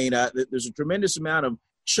sport. I mean, there's a tremendous amount of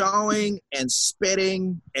chawing and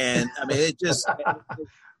spitting, and I mean, that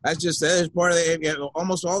is part of it.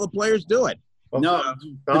 Almost all the players do it. Well, I'll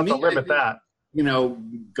have to limit that.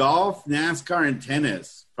 Golf, NASCAR, and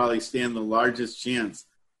tennis probably stand the largest chance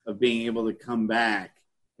of being able to come back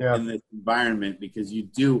in this environment, because you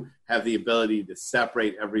do have the ability to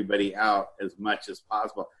separate everybody out as much as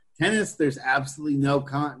possible. Tennis, there's absolutely no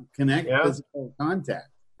physical contact.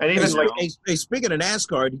 And even speaking of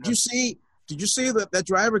NASCAR, did you see that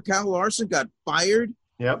driver Kyle Larson got fired?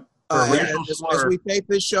 Yep. As we tape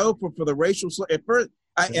this show for the racial slur. At first,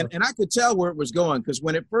 and I could tell where it was going, because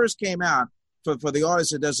when it first came out, for the audience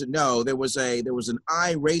that doesn't know, there was an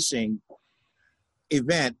iRacing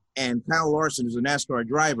event, and Kyle Larson, who's a NASCAR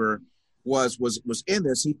driver, was in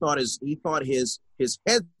this. He thought his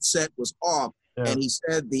headset was off, and he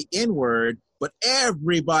said the N-word, but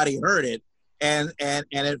everybody heard it, and at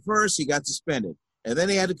first he got suspended, and then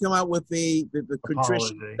he had to come out with the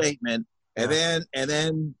contrition statement, and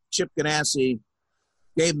then Chip Ganassi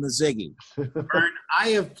gave him the ziggy. Vern, I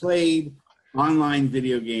have played online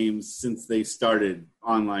video games since they started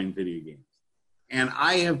online video games. And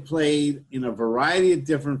I have played in a variety of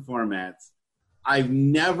different formats. I've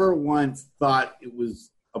never once thought it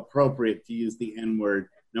was appropriate to use the N-word,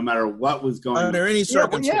 no matter what was going on. Under any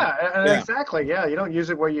circumstance. Exactly. Yeah, you don't use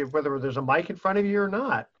it whether there's a mic in front of you or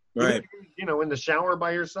not. Right. In the shower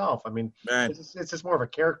by yourself. I mean, it's just more of a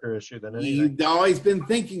character issue than anything. You've always been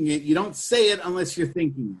thinking it. You don't say it unless you're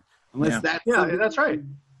thinking it. Unless that's right.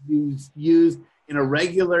 Used in a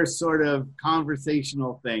regular sort of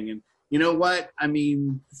conversational thing. And you know what? I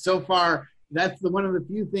mean, so far, that's one of the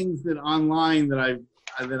few things that online that I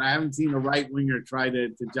haven't seen a right winger try to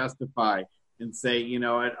justify and say, he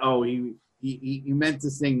meant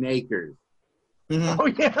to sing Nakers. Mm-hmm. Oh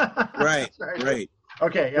yeah, right.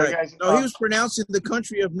 Okay, right. Guys. No, he was pronouncing the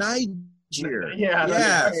country of Niger. Yeah.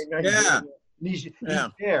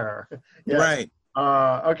 Right.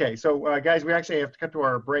 Okay, so guys, we actually have to cut to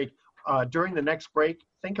our break. During the next break,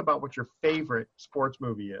 think about what your favorite sports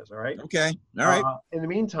movie is. All right. Okay. All right. In the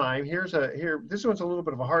meantime, this one's a little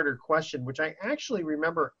bit of a harder question, which I actually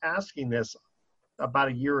remember asking this about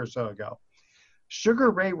a year or so ago. Sugar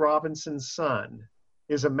Ray Robinson's son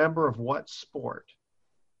is a member of what sport?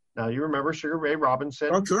 Now you remember Sugar Ray Robinson?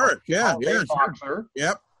 Oh, sure. Yeah. Boxer.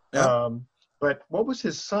 Yep. But what was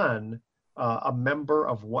his son a member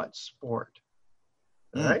of what sport?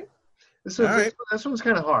 All right. This one's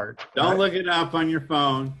kind of hard. Don't look it up on your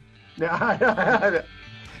phone. Yeah.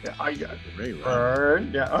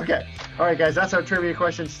 Okay. All right, guys. That's our trivia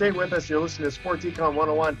question. Stay with us. You're listening to Sports Econ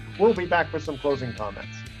 101. We'll be back with some closing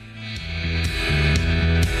comments.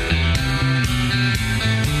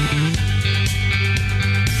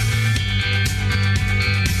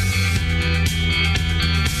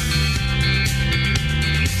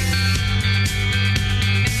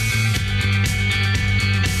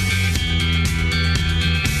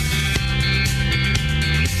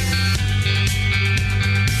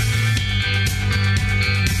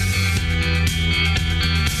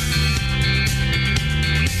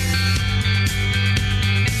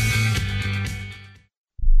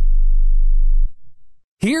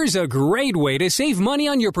 Here's a great way to save money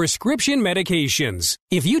on your prescription medications.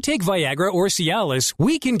 If you take Viagra or Cialis,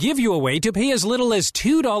 we can give you a way to pay as little as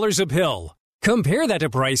 $2 a pill. Compare that to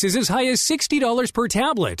prices as high as $60 per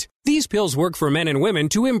tablet. These pills work for men and women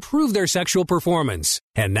to improve their sexual performance.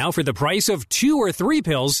 And now for the price of 2 or 3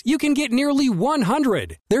 pills, you can get nearly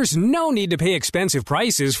 100. There's no need to pay expensive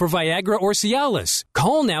prices for Viagra or Cialis.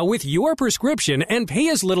 Call now with your prescription and pay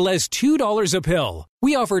as little as $2 a pill.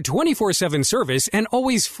 We offer 24/7 service and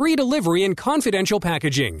always free delivery and confidential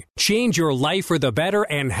packaging. Change your life for the better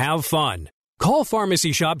and have fun. Call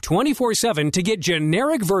Pharmacy Shop 24/7 to get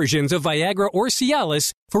generic versions of Viagra or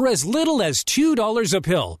Cialis for as little as $2 a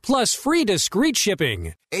pill, plus free discreet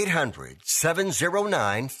shipping.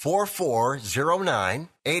 800-709-4409.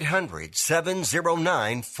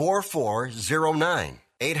 800-709-4409.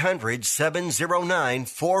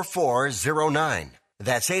 800-709-4409.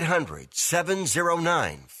 That's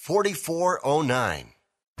 800-709-4409.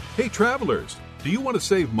 Hey travelers, do you want to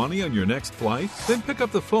save money on your next flight? Then pick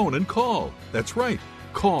up the phone and call. That's right,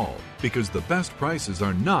 call, because the best prices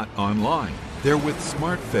are not online. They're with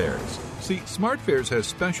SmartFares. See, SmartFares has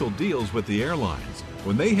special deals with the airlines.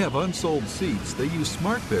 When they have unsold seats, they use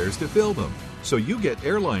SmartFares to fill them. So you get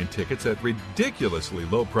airline tickets at ridiculously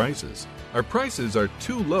low prices. Our prices are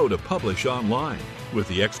too low to publish online. With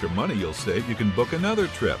the extra money you'll save, you can book another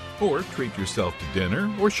trip or treat yourself to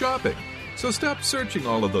dinner or shopping. So stop searching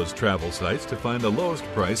all of those travel sites to find the lowest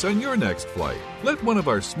price on your next flight. Let one of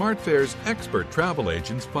our SmartFares expert travel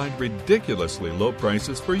agents find ridiculously low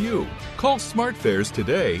prices for you. Call SmartFares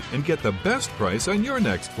today and get the best price on your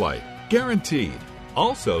next flight. Guaranteed.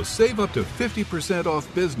 Also, save up to 50%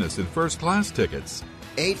 off business and first class tickets.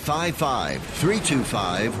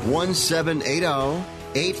 855-325-1780.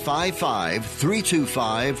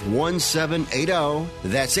 855-325-1780.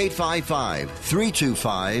 That's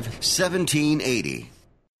 855-325-1780.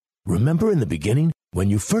 Remember in the beginning, when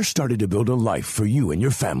you first started to build a life for you and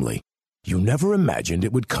your family, you never imagined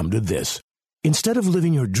it would come to this. Instead of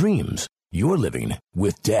living your dreams, you're living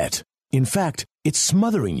with debt. In fact, it's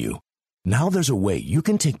smothering you. Now there's a way you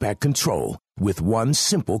can take back control with one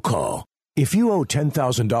simple call. If you owe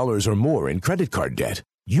 $10,000 or more in credit card debt,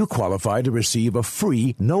 you qualify to receive a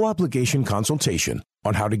free, no-obligation consultation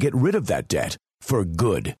on how to get rid of that debt for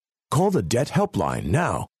good. Call the Debt Helpline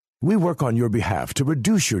now. We work on your behalf to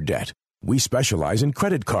reduce your debt. We specialize in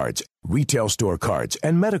credit cards, retail store cards,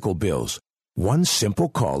 and medical bills. One simple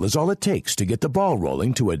call is all it takes to get the ball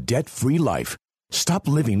rolling to a debt-free life. Stop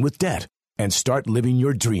living with debt and start living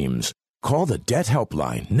your dreams. Call the Debt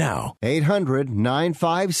Helpline now.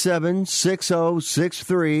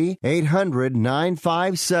 800-957-6063.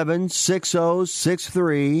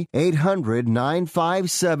 800-957-6063.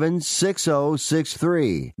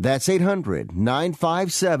 800-957-6063. That's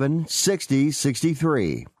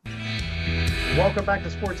 800-957-6063. Welcome back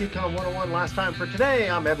to Sports Econ 101. Last time for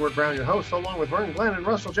today, I'm Edward Brown, your host, along with Vern Glenn and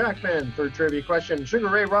Russell Jackman. Third trivia question. Sugar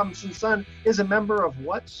Ray Robinson's son is a member of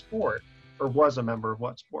what sport? Or was a member of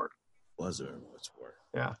what sport? Was a member of what sport?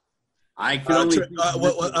 Yeah. I can only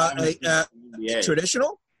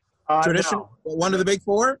traditional? Traditional? No. One of the big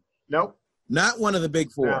four? Nope. Not one of the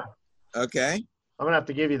big four. Yeah. Okay. I'm going to have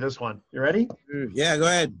to give you this one. You ready? Yeah, go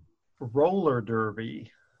ahead. Roller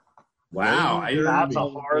derby. Wow. That's a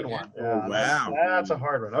hard one. Yeah, wow. That's a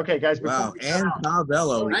hard one. Okay, guys. Wow. And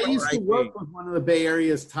Carvello. I used to work with one of the Bay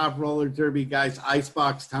Area's top roller derby guys,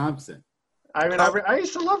 Icebox Thompson. I mean, I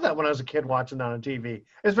used to love that when I was a kid watching that on TV.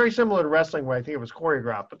 It's very similar to wrestling where I think it was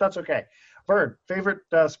choreographed, but that's okay. Vern, favorite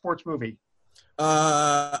sports movie?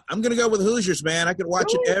 I'm going to go with Hoosiers, man. I could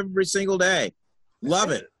watch it every single day.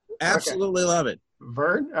 Love it. Absolutely love it.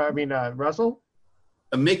 Vern? Russell?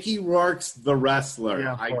 Mickey Rourke's The Wrestler.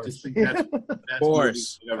 Yeah, I just think that's the best Of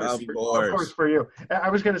course. movie I've ever seen. Of course for you. I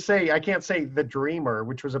was going to say, I can't say The Dreamer,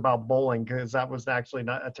 which was about bowling, because that was actually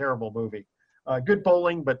not a terrible movie. Good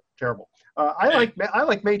bowling, but terrible. I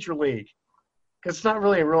like Major League because it's not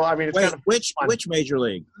really a real. I mean, it's kind of which Major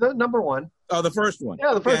League? The number one. Oh, the first one.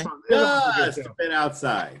 Yeah, the first one. Just a bit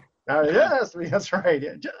outside. Yes, that's right.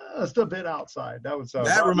 Yeah, just a bit outside. That was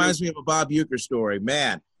that reminds me of a Bob Uecker story,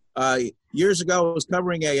 man. Years ago, I was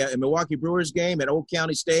covering a Milwaukee Brewers game at Old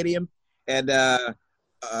County Stadium, and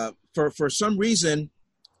for some reason,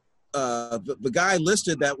 the guy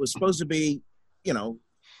listed that was supposed to be,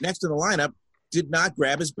 next to the lineup, did not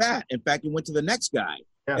grab his bat. In fact, he went to the next guy.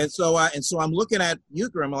 Yeah. And so I'm looking at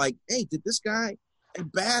Uecker. I'm like, hey, did this guy have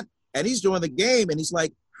bat? And he's doing the game, and he's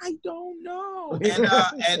like, I don't know.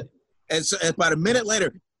 And so about a minute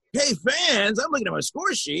later, hey, fans, I'm looking at my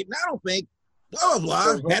score sheet, and I don't think blah,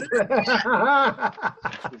 blah, blah.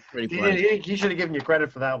 Pretty funny. He should have given you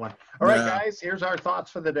credit for that one. All right, guys, here's our thoughts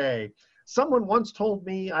for the day. Someone once told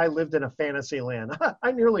me I lived in a fantasy land.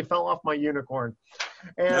 I nearly fell off my unicorn.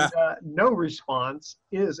 And no response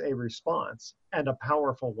is a response, and a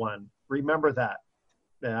powerful one. Remember that.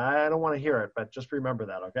 I don't want to hear it, but just remember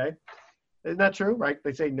that, okay? Isn't that true, right?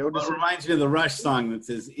 They say no decision. It reminds me of the Rush song that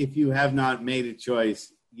says, if you have not made a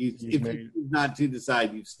choice, if you choose not to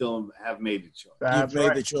decide, you still have made a choice. You've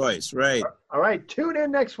made the choice, right. All right, tune in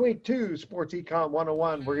next week to Sports Econ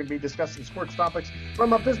 101. We're going to be discussing sports topics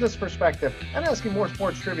from a business perspective and asking more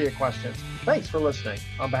sports trivia questions. Thanks for listening.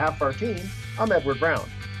 On behalf of our team, I'm Edward Brown.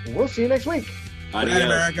 We'll see you next week. Adios. Good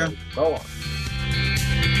night, America. So long.